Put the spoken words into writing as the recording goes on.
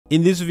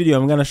In this video,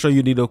 I'm gonna show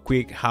you a little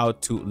quick how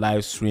to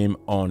live stream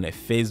on a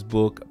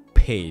Facebook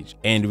page,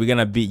 and we're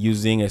gonna be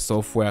using a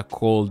software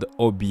called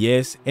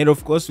OBS. And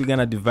of course, we're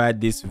gonna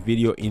divide this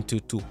video into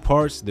two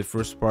parts. The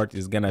first part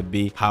is gonna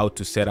be how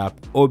to set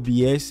up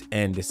OBS,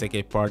 and the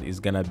second part is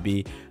gonna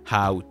be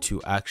how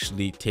to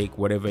actually take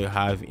whatever you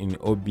have in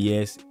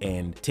OBS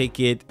and take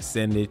it,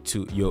 send it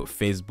to your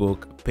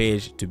Facebook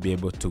page to be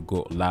able to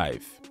go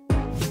live.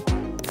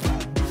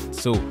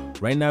 So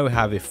right now we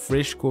have a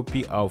fresh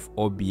copy of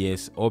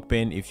OBS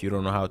open. If you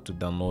don't know how to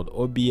download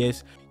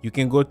OBS, you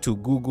can go to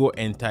Google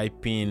and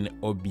type in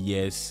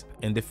OBS,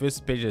 and the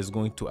first page that's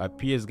going to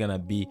appear is gonna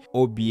be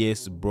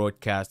OBS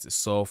broadcast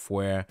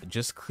software.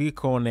 Just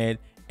click on it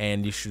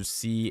and you should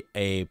see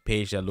a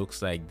page that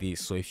looks like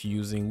this. So if you're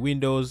using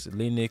Windows,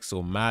 Linux,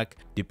 or Mac,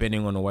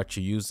 depending on what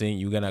you're using,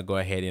 you're gonna go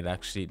ahead and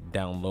actually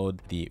download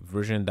the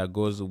version that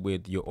goes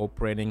with your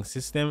operating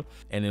system.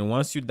 And then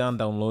once you're done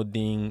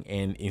downloading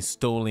and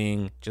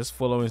installing, just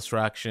follow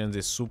instructions.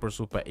 It's super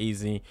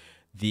easy.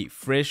 The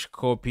fresh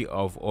copy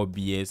of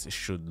OBS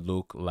should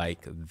look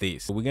like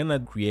this. So we're gonna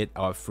create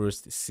our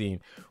first scene,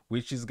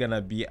 which is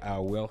gonna be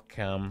our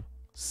welcome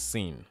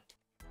scene.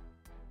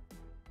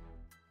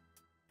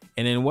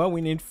 And then what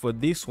we need for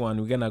this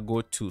one, we're gonna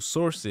go to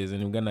sources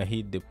and we're gonna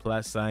hit the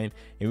plus sign,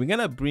 and we're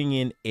gonna bring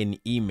in an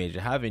image.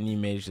 I have an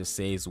image that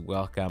says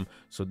welcome,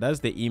 so that's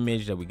the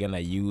image that we're gonna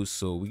use.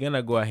 So we're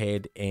gonna go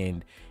ahead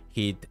and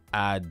hit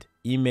add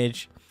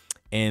image,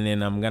 and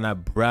then I'm gonna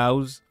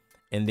browse,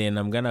 and then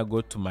I'm gonna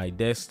go to my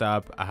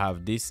desktop. I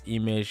have this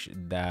image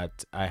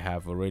that I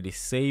have already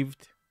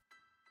saved,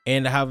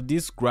 and I have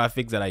this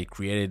graphics that I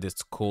created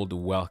that's called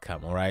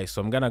welcome. All right,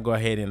 so I'm gonna go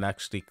ahead and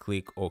actually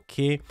click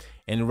OK.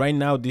 And right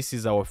now this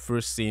is our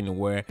first scene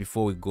where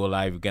before we go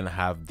live, we're gonna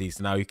have this.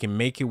 Now you can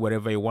make it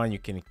whatever you want. You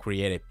can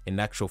create an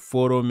actual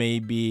photo,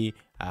 maybe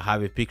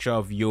have a picture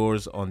of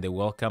yours on the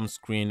welcome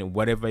screen,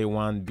 whatever you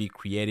want. Be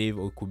creative,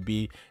 or it could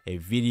be a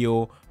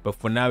video, but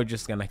for now we're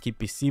just gonna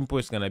keep it simple.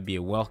 It's gonna be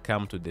a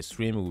welcome to the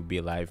stream. It will be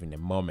live in a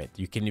moment.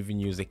 You can even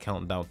use a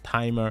countdown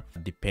timer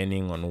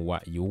depending on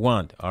what you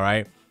want. All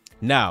right,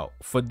 now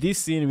for this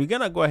scene, we're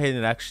gonna go ahead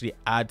and actually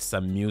add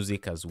some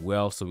music as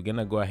well. So we're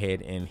gonna go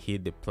ahead and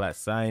hit the plus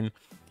sign,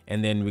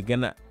 and then we're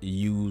gonna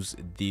use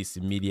this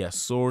media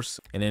source,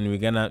 and then we're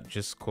gonna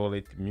just call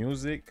it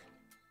music,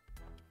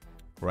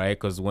 right?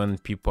 Because when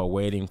people are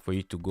waiting for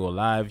you to go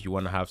live, you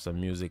want to have some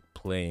music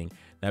playing.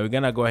 Now we're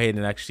gonna go ahead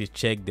and actually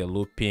check the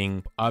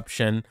looping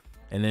option,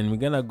 and then we're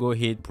gonna go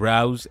hit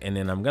browse, and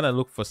then I'm gonna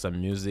look for some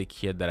music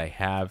here that I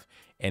have,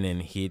 and then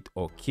hit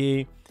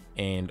OK.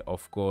 And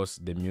of course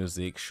the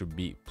music should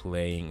be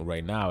playing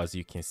right now. As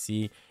you can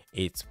see,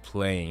 it's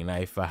playing. Now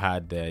if I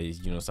had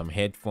some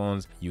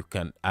headphones, you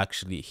can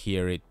actually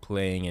hear it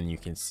playing, and you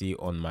can see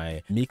on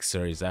my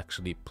mixer is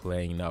actually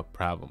playing, no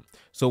problem.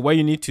 So what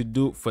you need to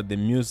do for the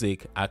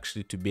music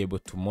actually to be able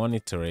to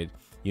monitor it,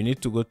 you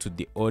need to go to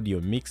the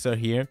audio mixer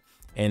here,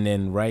 and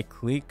then right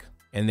click,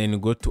 and then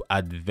go to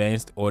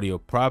advanced audio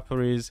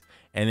properties,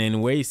 and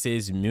then where it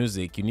says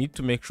music, you need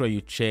to make sure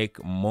you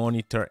check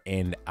monitor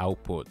and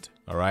output.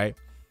 All right,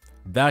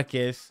 that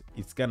case,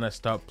 it's gonna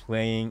start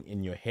playing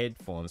in your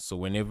headphones, so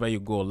whenever you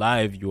go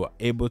live, you are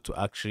able to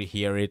actually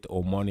hear it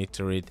or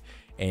monitor it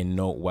and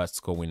know what's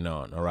going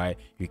on. All right,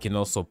 you can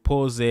also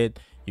pause it,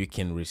 you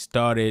can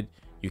restart it,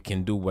 you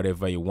can do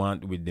whatever you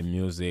want with the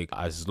music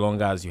as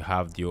long as you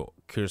have your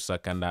cursor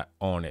kind of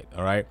on it.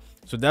 All right,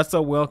 so that's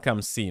a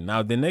welcome scene.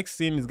 Now the next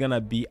scene is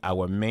gonna be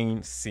our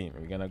main scene.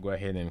 We're gonna go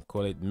ahead and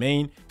call it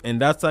main, and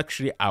that's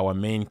actually our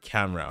main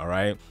camera. All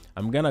right,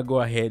 I'm gonna go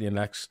ahead and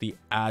actually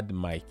add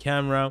my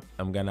camera.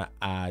 I'm gonna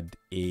add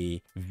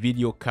a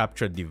video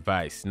capture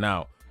device.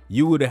 Now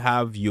you would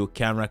have your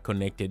camera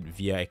connected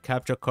via a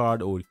capture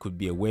card, or it could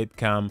be a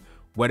webcam.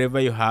 Whatever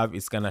you have,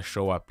 it's gonna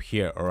show up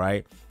here. All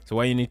right, so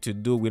what you need to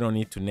do, we don't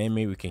need to name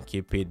it, we can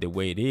keep it the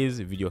way it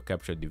is, video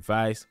capture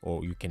device,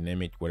 or you can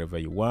name it whatever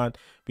you want.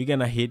 We're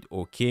gonna hit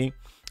OK.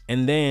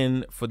 And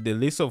then for the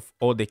list of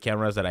all the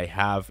cameras that I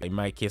have, in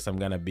my case, I'm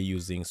gonna be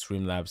using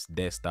Streamlabs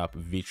desktop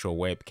virtual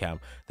webcam.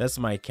 That's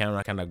my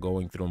camera kind of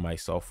going through my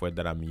software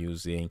that I'm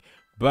using.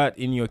 But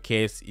in your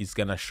case, it's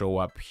gonna show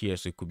up here.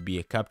 So it could be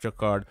a capture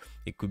card,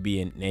 it could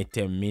be an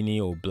ATEM Mini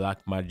or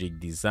Blackmagic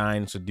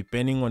design. So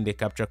depending on the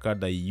capture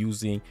card that you're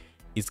using,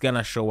 it's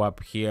gonna show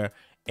up here,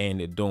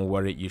 and don't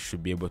worry, you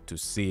should be able to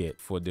see it.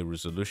 For the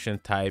resolution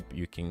type,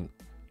 you can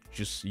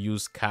just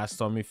use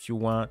custom if you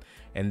want,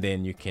 and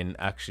then you can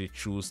actually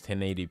choose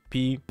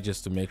 1080p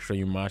just to make sure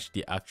you match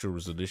the actual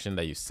resolution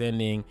that you're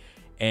sending.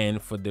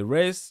 And for the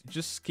rest,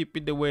 just keep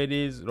it the way it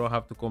is. You don't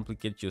have to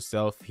complicate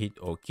yourself. Hit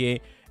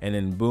OK, and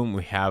then boom,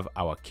 we have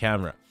our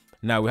camera.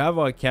 Now we have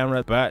our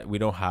camera, but we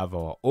don't have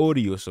our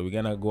audio, so we're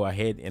gonna go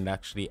ahead and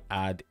actually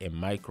add a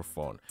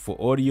microphone. For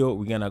audio,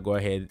 we're gonna go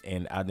ahead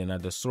and add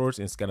another source.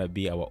 It's gonna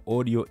be our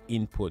audio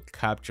input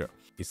capture.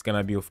 It's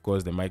gonna be, of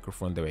course, the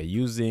microphone that we're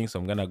using. So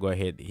I'm gonna go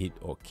ahead and hit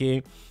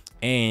OK,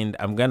 and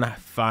I'm gonna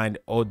find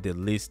all the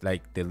list,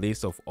 like the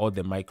list of all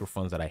the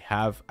microphones that I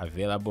have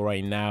available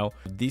right now.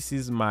 This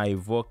is my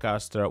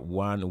Vocaster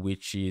one,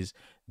 which is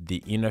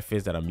the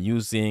interface that I'm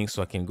using,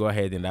 so I can go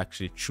ahead and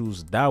actually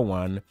choose that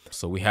one.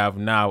 So we have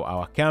now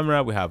our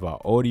camera, we have our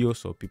audio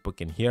so people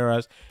can hear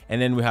us,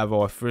 and then we have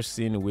our first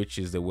scene, which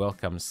is the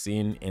welcome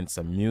scene, and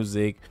some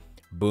music.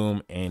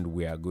 Boom, and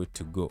we are good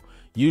to go.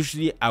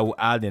 Usually I will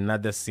add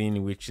another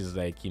scene, which is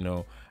like, you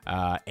know,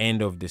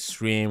 end of the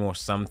stream or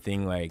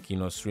something, like, you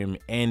know, stream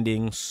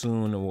ending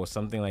soon or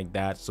something like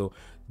that. So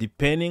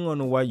depending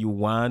on what you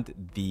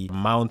want, the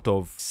amount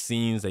of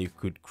scenes that you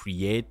could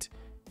create,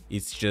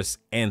 it's just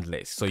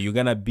endless. So you're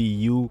gonna be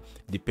you,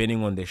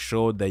 depending on the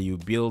show that you're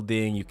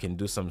building. You can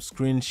do some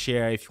screen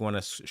share if you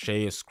want to share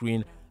your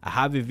screen. I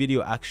have a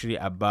video actually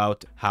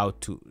about how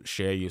to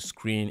share your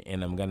screen,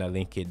 and I'm gonna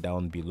link it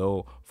down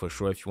below for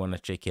sure if you want to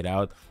check it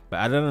out. But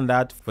other than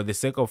that, for the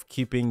sake of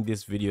keeping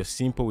this video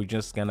simple, we're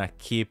just gonna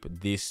keep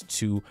these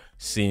two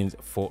scenes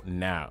for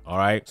now. All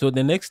right, so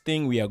the next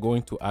thing we are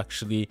going to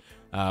actually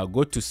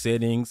go to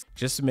settings,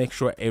 just to make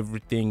sure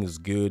everything is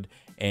good,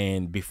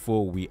 and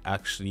before we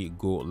actually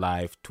go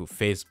live to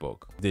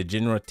Facebook. The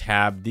general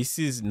tab, this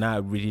is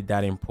not really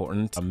that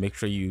important. Make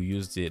sure you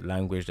use the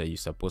language that you're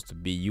supposed to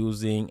be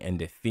using, and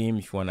the theme,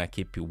 if you want to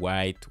keep it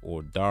white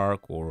or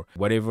dark or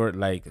whatever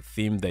like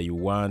theme that you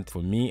want.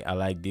 For me, I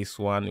like this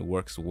one, it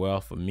works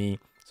well for me,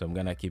 so I'm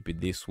gonna keep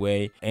it this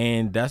way.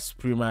 And that's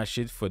pretty much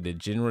it for the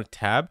general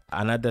tab.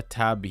 Another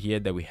tab here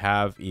that we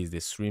have is the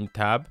stream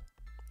tab.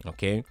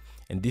 Okay,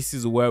 and this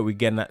is where we're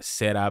gonna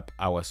set up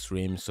our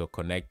stream, so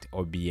connect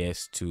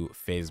OBS to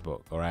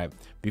Facebook. All right,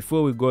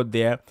 before we go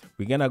there,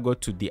 we're gonna go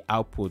to the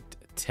output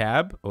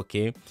tab.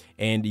 Okay,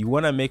 and you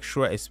want to make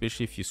sure,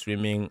 especially if you're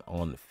streaming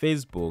on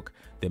Facebook,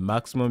 the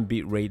maximum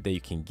bit rate that you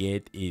can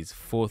get is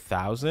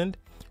 4000.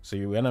 So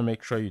you want to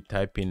make sure you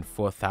type in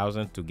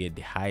 4000 to get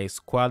the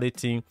highest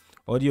quality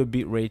audio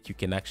bit rate. You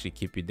can actually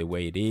keep it the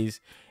way it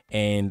is.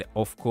 And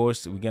of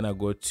course, we're gonna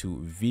go to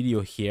video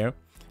here.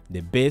 The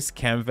base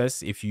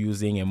canvas, if you're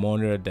using a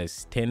monitor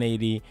that's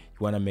 1080, you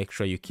want to make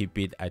sure you keep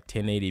it at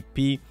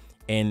 1080p.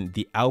 And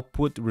the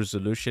output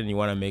resolution, you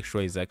want to make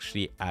sure is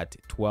actually at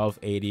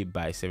 1280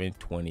 by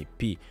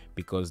 720p,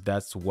 because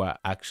that's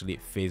what actually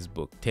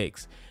Facebook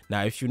takes.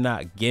 Now, if you're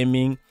not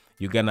gaming,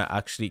 you're gonna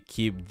actually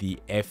keep the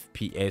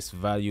FPS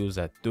values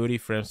at 30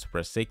 frames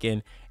per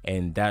second,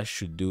 and that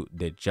should do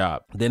the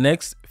job. The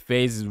next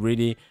phase is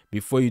really,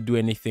 before you do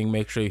anything,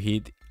 make sure you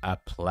hit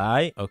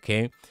apply.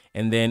 Okay,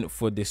 and then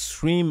for the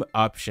stream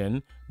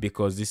option,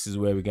 because this is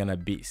where we're gonna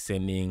be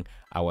sending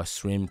our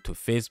stream to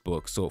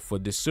Facebook, so for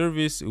the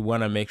service, we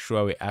want to make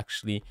sure we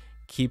actually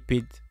keep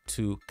it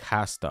to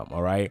custom.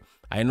 All right,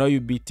 I know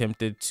you'd be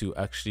tempted to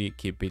actually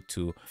keep it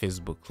to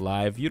Facebook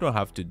Live. You don't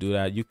have to do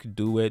that, you could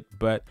do it,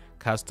 but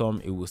custom,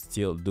 it will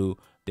still do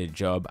the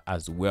job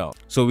as well.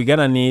 So we're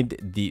gonna need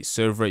the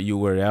server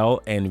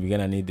URL, and we're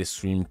gonna need the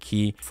stream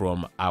key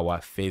from our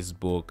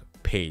Facebook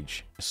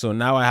page. So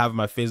now I have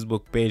my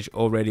Facebook page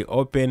already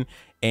open,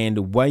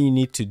 and what you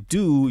need to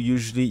do,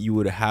 usually you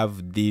would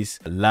have this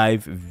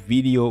live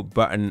video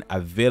button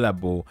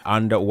available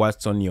under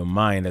what's on your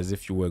mind, as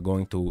if you were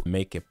going to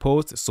make a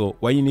post. So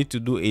what you need to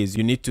do is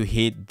you need to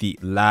hit the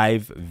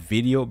live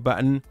video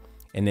button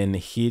and then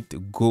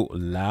hit go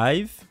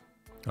live.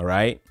 All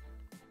right,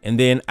 and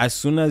then as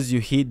soon as you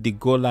hit the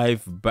go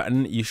live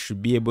button, you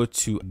should be able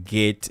to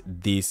get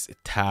this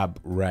tab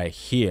right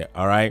here.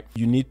 All right,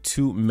 you need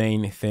two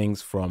main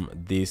things from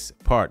this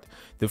part.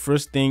 The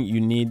first thing,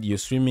 you need your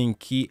streaming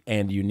key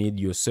and you need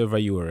your server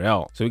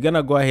URL. So we're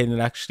gonna go ahead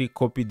and actually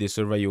copy the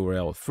server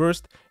URL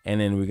first, and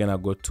then we're gonna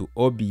go to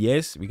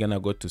OBS, we're gonna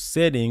go to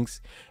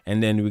settings,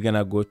 and then we're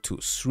gonna go to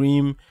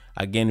stream.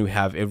 Again, we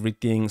have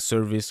everything,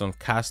 service on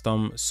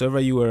custom,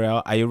 server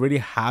URL. I already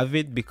have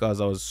it because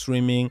I was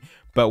streaming,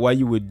 but what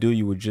you would do,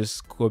 you would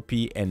just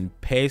copy and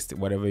paste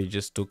whatever you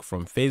just took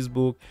from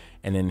Facebook,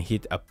 and then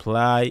hit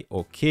apply.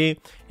 Okay,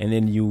 and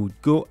then you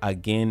would go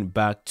again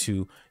back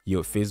to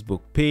your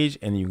Facebook page,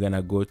 and you're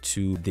gonna go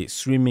to the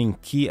streaming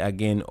key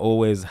again.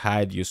 Always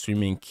hide your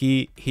streaming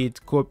key,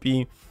 hit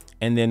copy,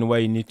 and then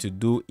what you need to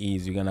do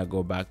is you're gonna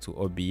go back to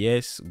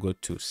OBS, go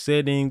to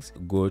settings,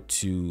 go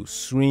to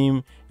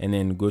stream, and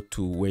then go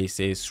to where it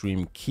says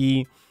stream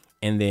key,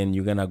 and then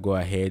you're gonna go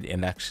ahead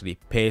and actually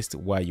paste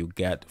what you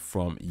got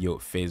from your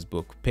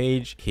Facebook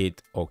page,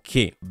 hit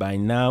OK. By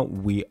now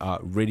we are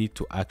ready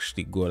to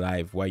actually go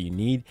live. What you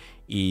need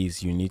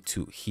is you need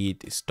to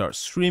hit start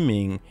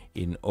streaming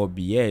in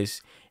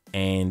OBS,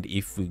 and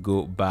if we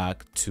go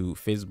back to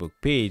Facebook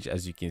page,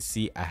 as you can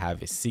see, I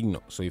have a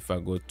signal. So if I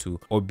go to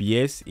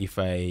OBS, if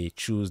I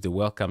choose the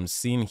welcome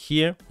scene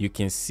here, you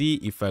can see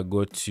if I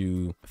go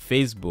to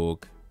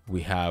Facebook,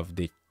 we have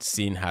the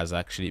scene has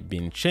actually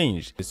been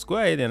changed. Let's go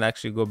ahead and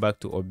actually go back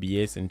to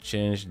OBS and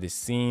change the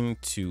scene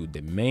to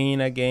the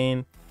main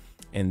again,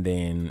 and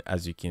then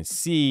as you can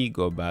see,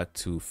 go back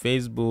to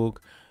Facebook.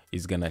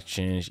 It's gonna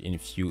change in a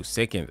few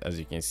seconds. As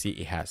you can see,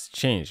 it has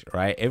changed,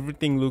 right?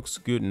 Everything looks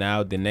good.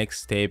 Now the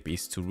next step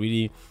is to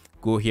really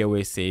go here where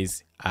it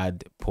says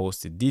add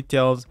post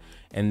details,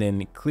 and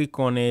then click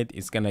on it.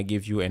 It's gonna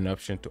give you an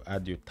option to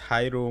add your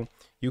title.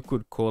 You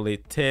could call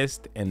it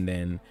test, and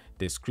then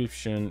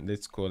description,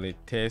 let's call it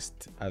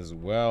test as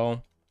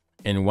well.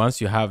 And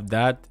once you have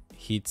that,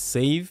 hit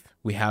save.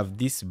 We have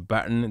this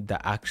button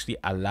that actually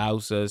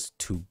allows us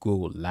to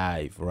go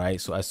live, right?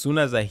 So as soon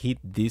as I hit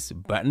this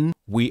button,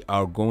 we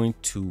are going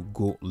to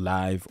go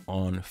live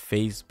on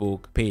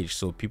Facebook page.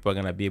 So people are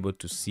gonna be able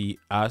to see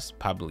us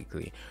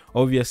publicly.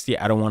 Obviously,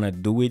 I don't want to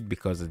do it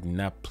because I did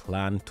not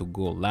plan to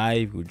go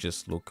live. It would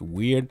just look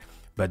weird.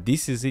 But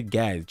this is it,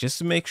 guys. Just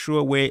to make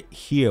sure we're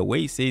here where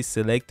it says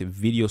select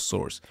video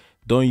source.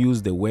 Don't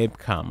use the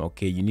webcam,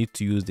 okay? You need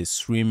to use the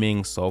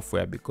streaming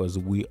software because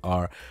we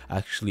are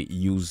actually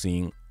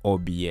using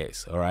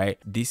OBS. All right,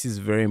 this is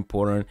very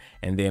important.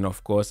 And then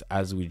of course,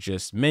 as we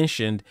just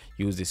mentioned,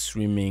 use the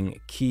streaming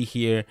key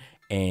here.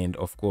 And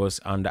of course,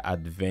 under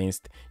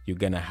advanced, you're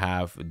gonna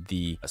have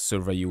the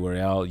server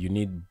URL. You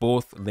need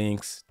both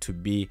links to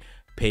be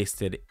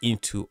pasted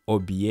into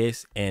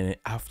OBS, and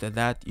after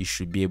that you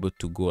should be able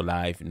to go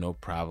live, no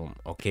problem.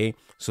 Okay,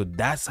 so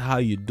that's how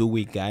you do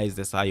it, guys.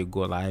 That's how you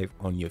go live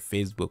on your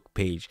Facebook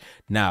page.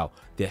 Now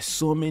there's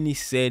so many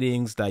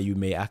settings that you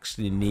may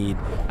actually need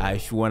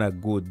if you want to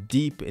go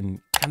deep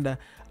and kind of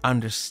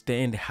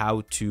understand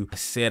how to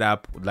set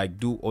up, like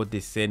do all the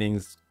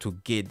settings to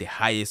get the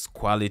highest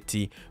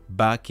quality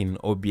back in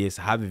OBS.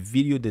 I have a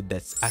video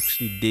that's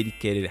actually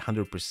dedicated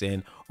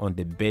 100% on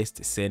the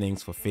best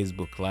settings for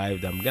Facebook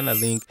Live that I'm gonna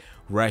link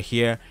right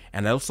here.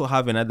 And I also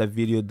have another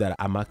video that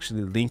I'm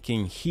actually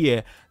linking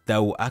here that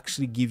will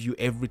actually give you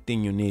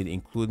everything you need,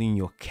 including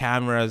your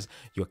cameras,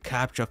 your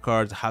capture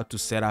cards, how to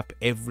set up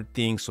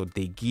everything, so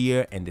the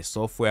gear and the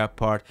software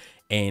part.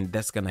 And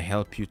that's gonna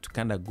help you to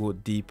kind of go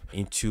deep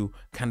into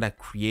kind of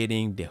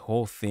creating the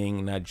whole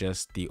thing, not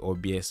just the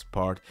OBS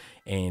part.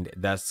 And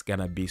that's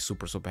gonna be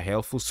super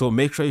helpful. So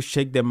make sure you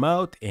check them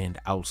out, and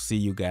I'll see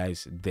you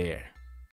guys there.